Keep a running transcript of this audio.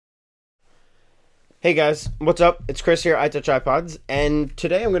Hey guys, what's up? It's Chris here, iTouchiPodz, and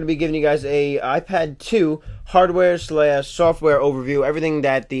today I'm going to be giving you guys a iPad 2 hardware / software overview, everything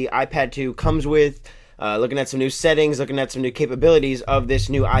that the iPad 2 comes with, looking at some new settings, looking at some new capabilities of this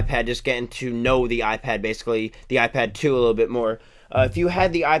new iPad, just getting to know the iPad, basically, the iPad 2 a little bit more. If you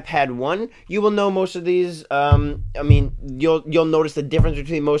had the iPad 1, you will know most of these. You'll notice the difference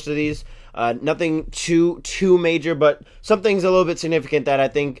between most of these. Nothing too major, but something's a little bit significant that I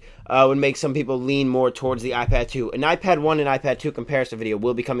think would make some people lean more towards the iPad 2. An iPad 1 and iPad 2 comparison video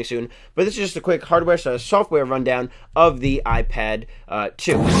will be coming soon, but this is just a quick hardware / software rundown of the iPad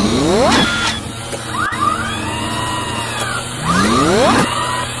 2.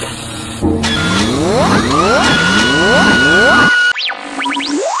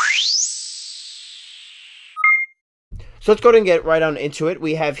 So let's go ahead and get right on into it.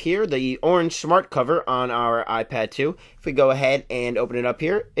 We have here the orange smart cover on our iPad 2. If we go ahead and open it up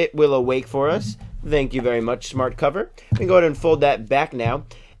here, it will awake for us. Thank you very much, smart cover. We can go ahead and fold that back now.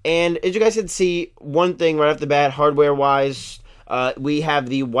 And as you guys can see, one thing right off the bat, hardware-wise, we have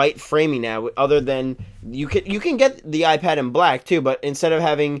the white framing now. Other than you can get the iPad in black too, but instead of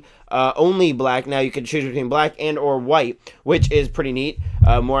having only black, now you can choose between black and or white, which is pretty neat.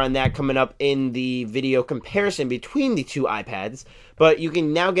 More on that coming up in the video comparison between the two iPads. But you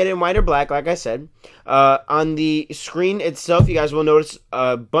can now get it in white or black, like I said. On the screen itself, you guys will notice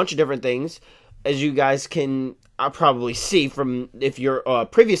a bunch of different things. As you guys can probably see from, if you're a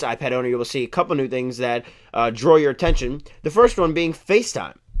previous iPad owner, you will see a couple new things that draw your attention. The first one being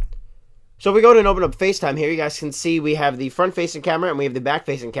FaceTime. So if we go ahead and open up FaceTime here, you guys can see we have the front-facing camera and we have the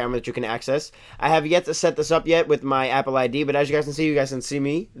back-facing camera that you can access. I have yet to set this up yet with my Apple ID, but as you guys can see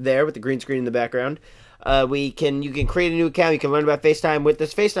me there with the green screen in the background. You can create a new account. You can learn about FaceTime with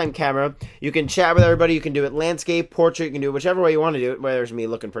this FaceTime camera. You can chat with everybody. You can do it landscape, portrait. You can do it whichever way you want to do it. Well, there's me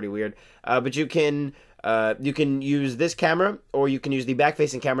looking pretty weird. But you can use this camera, or you can use the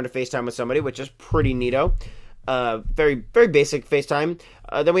back-facing camera to FaceTime with somebody, which is pretty neato. Very basic FaceTime.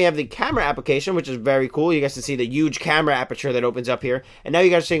 Then we have the camera application, which is very cool. You guys can see the huge camera aperture that opens up here. And now you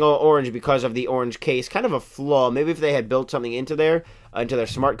guys are seeing all orange because of the orange case. Kind of a flaw. Maybe if they had built something into their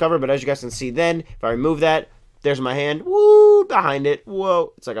smart cover. But as you guys can see then, if I remove that, there's my hand. Woo! Behind it.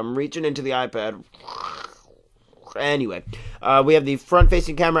 Whoa. It's like I'm reaching into the iPad. Anyway, we have the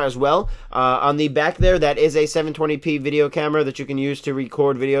front-facing camera as well. On the back there, that is a 720p video camera that you can use to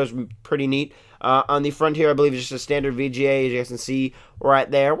record videos. Pretty neat. On the front here, I believe it's just a standard VGA, as you guys can see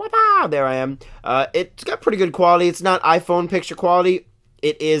right there. Wow, there I am. It's got pretty good quality. It's not iPhone picture quality.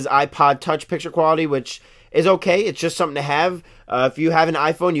 It is iPod Touch picture quality, which is okay. It's just something to have. If you have an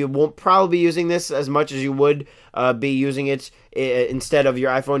iPhone, you won't probably be using this as much as you would be using it instead of your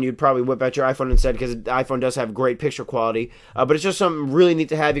iPhone. You'd probably whip out your iPhone instead, because the iPhone does have great picture quality. But it's just something really neat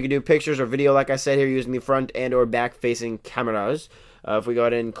to have. You can do pictures or video, like I said here, using the front and or back-facing cameras. If we go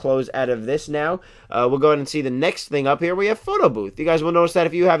ahead and close out of this now, we'll go ahead and see the next thing up here. We have Photo Booth. You guys will notice that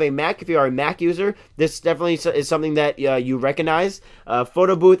if you have a Mac, if you are a Mac user, this definitely is something that you recognize.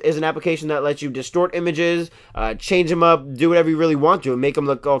 Photo Booth is an application that lets you distort images, change them up, do whatever you really want to, and make them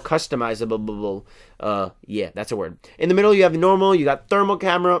look all customizable. Yeah, that's a word. In the middle, you have normal, you got thermal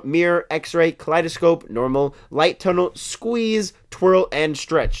camera, mirror, x-ray, kaleidoscope, normal, light tunnel, squeeze, twirl, and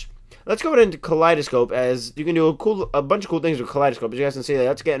stretch. Let's go into kaleidoscope, as you can do a bunch of cool things with kaleidoscope. As you guys can see,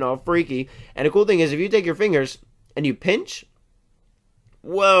 that's getting all freaky. And the cool thing is, if you take your fingers and you pinch,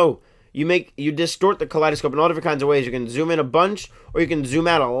 whoa, you distort the kaleidoscope in all different kinds of ways. You can zoom in a bunch, or you can zoom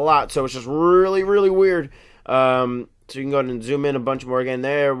out a lot. So it's just really weird. So you can go ahead and zoom in a bunch more again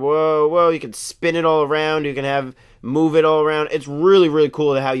there. Whoa. You can spin it all around. You can move it all around. It's really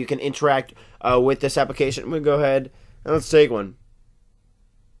cool how you can interact with this application. I'm going to go ahead and let's take one.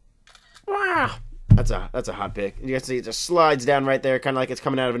 Wow. That's a hot pick. You guys see it just slides down right there, kind of like it's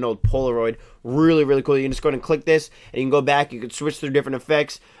coming out of an old Polaroid. Really cool. You can just go ahead and click this, and you can go back. You can switch through different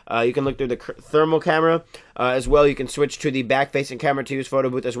effects. You can look through the thermal camera as well. You can switch to the back-facing camera to use Photo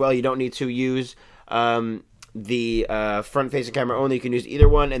Booth as well. You don't need to use the front-facing camera only. You can use either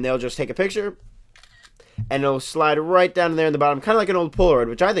one, and they'll just take a picture, and it'll slide right down there in the bottom, kind of like an old Polaroid,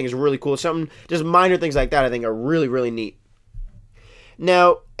 which I think is really cool. Just minor things like that I think are really neat.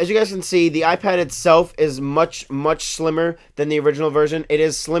 Now, as you guys can see, the iPad itself is much slimmer than the original version. It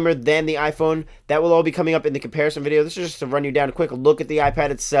is slimmer than the iPhone. That will all be coming up in the comparison video. This is just to run you down a quick look at the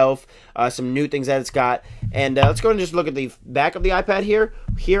iPad itself, some new things that it's got. And let's go and just look at the back of the iPad here.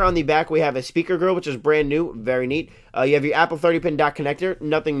 Here on the back, we have a speaker grill, which is brand new, very neat. You have your Apple 30-pin dock connector,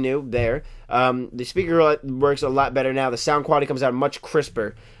 nothing new there. The speaker grill works a lot better now. The sound quality comes out much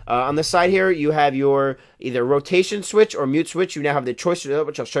crisper. On the side here, you have your either rotation switch or mute switch. You now have the choice,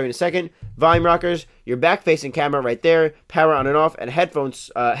 which I'll show you in a second. Volume rockers, your back-facing camera right there, power on and off, and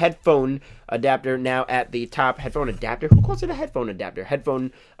headphone adapter now at the top. Headphone adapter? Who calls it a headphone adapter?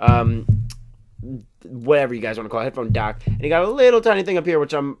 Headphone, whatever you guys want to call it, headphone dock. And you got a little tiny thing up here,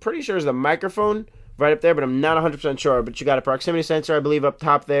 which I'm pretty sure is the microphone right up there, but I'm not 100% sure. But you got a proximity sensor, I believe, up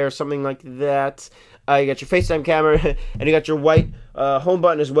top there, something like that. You got your FaceTime camera, and you got your white home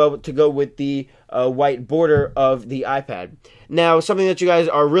button as well to go with the white border of the iPad. Now, something that you guys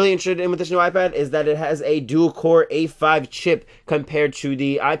are really interested in with this new iPad is that it has a dual-core A5 chip compared to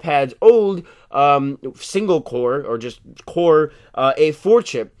the iPad's old single-core, or just core A4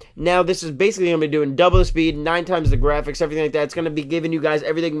 chip. Now, this is basically going to be doing double the speed, 9 times the graphics, everything like that. It's going to be giving you guys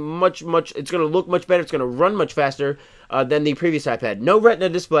everything much, it's going to look much better. It's going to run much faster than the previous iPad. No Retina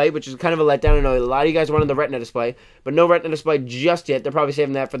display, which is kind of a letdown. I know a lot of you guys wanted the Retina display, but no Retina display just yet. They're probably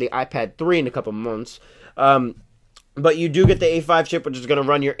saving that for the iPad 3 in a couple months. But you do get the A5 chip, which is going to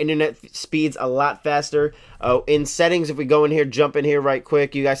run your internet speeds a lot faster. In settings, if we go in here, jump in here right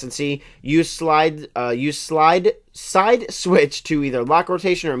quick, you guys can see use side switch to either lock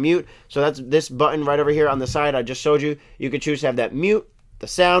rotation or mute. So that's this button right over here on the side I just showed you. You can choose to have that mute the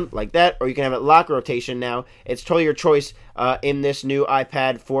sound like that, or you can have it lock rotation now. It's totally your choice in this new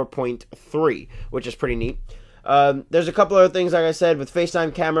iPad 4.3, which is pretty neat. There's a couple other things, like I said, with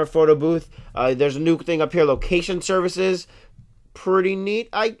FaceTime camera, photo booth. There's a new thing up here, location services. Pretty neat,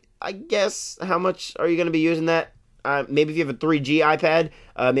 I guess. How much are you going to be using that? Maybe if you have a 3G iPad,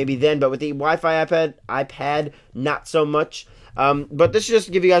 maybe then. But with the Wi-Fi iPad, not so much. But this is just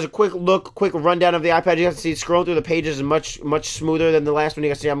to give you guys a quick look, quick rundown of the iPad. You guys can see scrolling through the pages is much smoother than the last one. You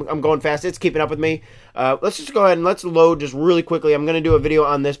guys see I'm going fast. It's keeping up with me. Let's just go ahead and let's load just really quickly. I'm going to do a video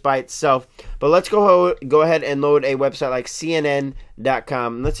on this by itself. But let's go ahead and load a website like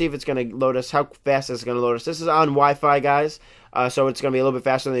CNN.com. Let's see if it's going to load us, how fast it's going to load us. This is on Wi-Fi, guys. So it's going to be a little bit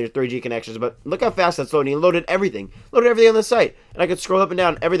faster than your 3G connections. But look how fast that's loading. It loaded everything. Loaded everything on the site. And I could scroll up and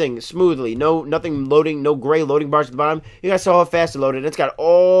down everything smoothly. Nothing loading, no gray loading bars at the bottom. You guys saw how fast it loaded. It's got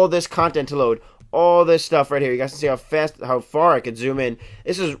all this content to load. All this stuff right here. You guys can see how far I could zoom in.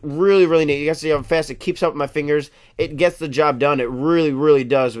 This is really neat. You guys see how fast it keeps up with my fingers. It gets the job done. It really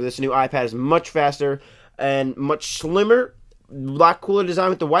does. With this new iPad, it's much faster and much slimmer. A lot cooler design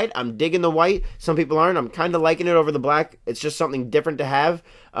with the white. I'm digging the white. Some people aren't. I'm kind of liking it over the black. It's just something different to have.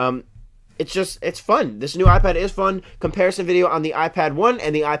 It's fun. This new iPad is fun. Comparison video on the iPad 1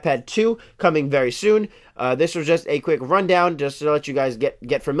 and the iPad 2 coming very soon. This was just a quick rundown just to let you guys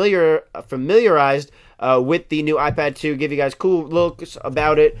get familiarized with the new iPad 2, give you guys cool looks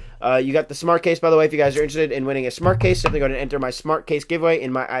about it. You got the smart case, by the way. If you guys are interested in winning a smart case, simply go to enter my smart case giveaway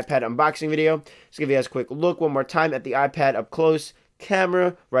in my iPad unboxing video. Just give you guys a quick look one more time at the iPad up close.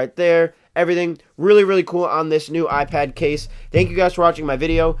 Camera right there. Everything really cool on this new iPad case. Thank you guys for watching my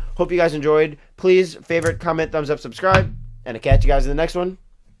video. Hope you guys enjoyed. Please favorite, comment, thumbs up, subscribe, and I'll catch you guys in the next one.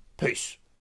 Peace.